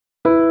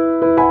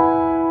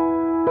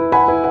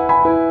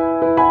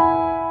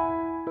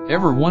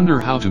Ever wonder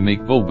how to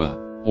make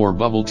boba, or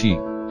bubble tea,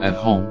 at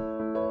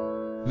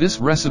home? This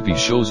recipe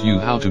shows you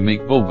how to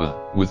make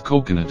boba, with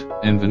coconut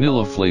and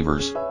vanilla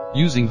flavors,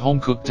 using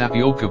home-cooked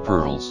tapioca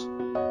pearls.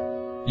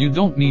 You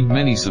don't need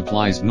many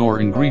supplies nor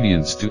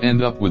ingredients to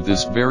end up with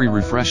this very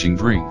refreshing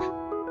drink.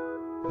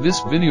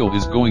 This video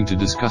is going to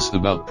discuss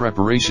about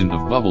preparation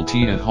of bubble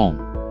tea at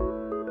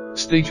home.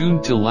 Stay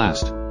tuned till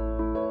last.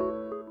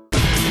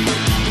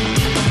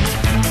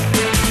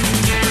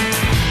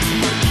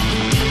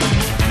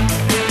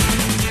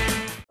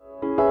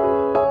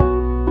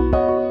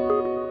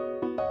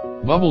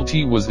 Bubble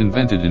tea was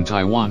invented in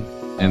Taiwan,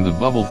 and the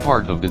bubble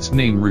part of its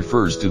name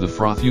refers to the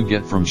froth you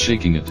get from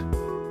shaking it.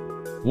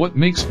 What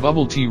makes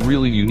bubble tea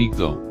really unique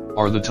though,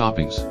 are the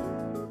toppings.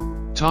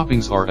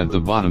 Toppings are at the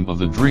bottom of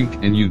the drink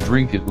and you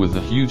drink it with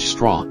a huge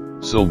straw,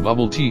 so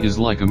bubble tea is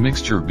like a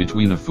mixture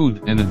between a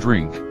food and a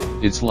drink.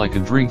 It's like a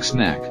drink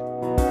snack.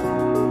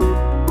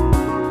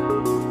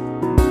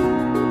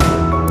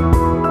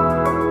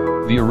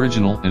 The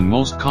original and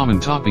most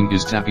common topping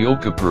is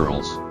tapioca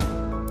pearls.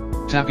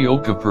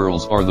 Tapioca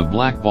pearls are the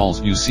black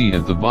balls you see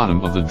at the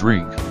bottom of the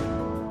drink.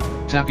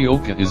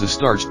 Tapioca is a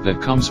starch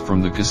that comes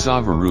from the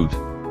cassava root.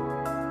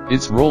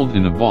 It's rolled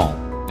in a ball,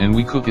 and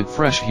we cook it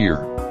fresh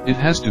here. It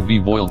has to be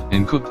boiled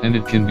and cooked, and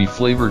it can be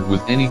flavored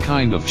with any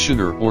kind of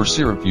sugar or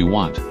syrup you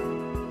want.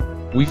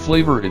 We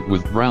flavor it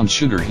with brown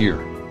sugar here.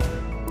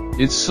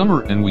 It's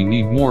summer and we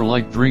need more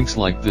light drinks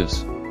like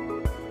this.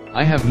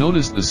 I have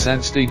noticed the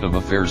sad state of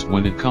affairs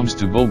when it comes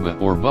to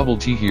boba or bubble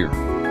tea here.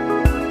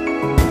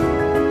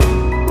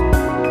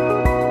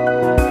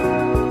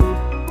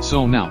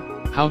 So now,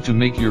 how to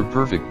make your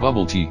perfect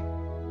bubble tea?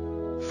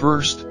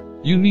 First,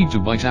 you need to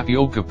buy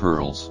tapioca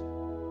pearls.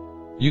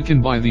 You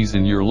can buy these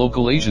in your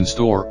local Asian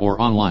store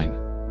or online.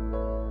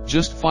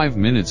 Just 5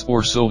 minutes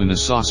or so in a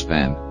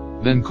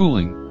saucepan, then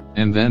cooling,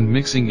 and then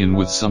mixing in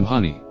with some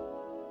honey.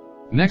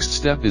 Next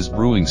step is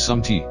brewing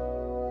some tea.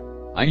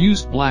 I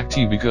used black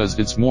tea because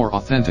it's more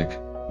authentic,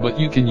 but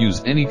you can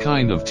use any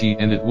kind of tea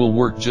and it will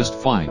work just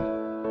fine.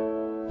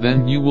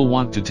 Then you will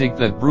want to take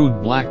that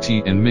brewed black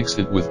tea and mix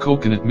it with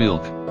coconut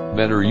milk,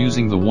 better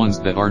using the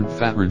ones that aren't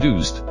fat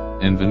reduced,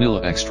 and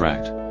vanilla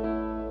extract.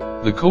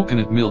 The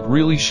coconut milk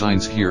really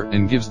shines here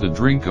and gives the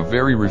drink a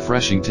very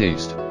refreshing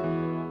taste.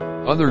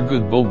 Other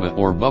good boba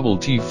or bubble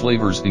tea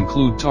flavors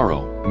include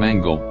taro,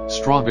 mango,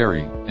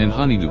 strawberry, and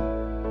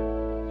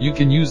honeydew. You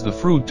can use the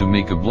fruit to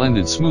make a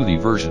blended smoothie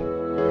version.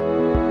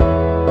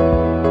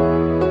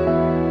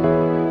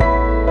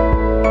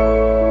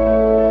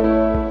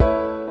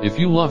 If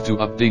you love to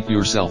update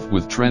yourself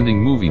with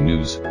trending movie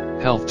news,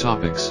 health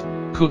topics,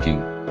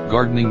 cooking,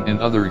 gardening and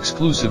other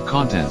exclusive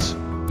contents,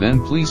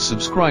 then please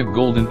subscribe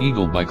Golden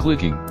Eagle by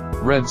clicking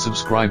red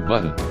subscribe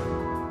button.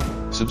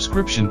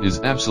 Subscription is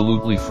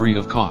absolutely free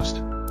of cost.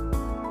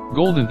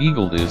 Golden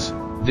Eagle is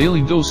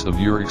daily dose of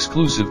your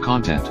exclusive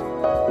content.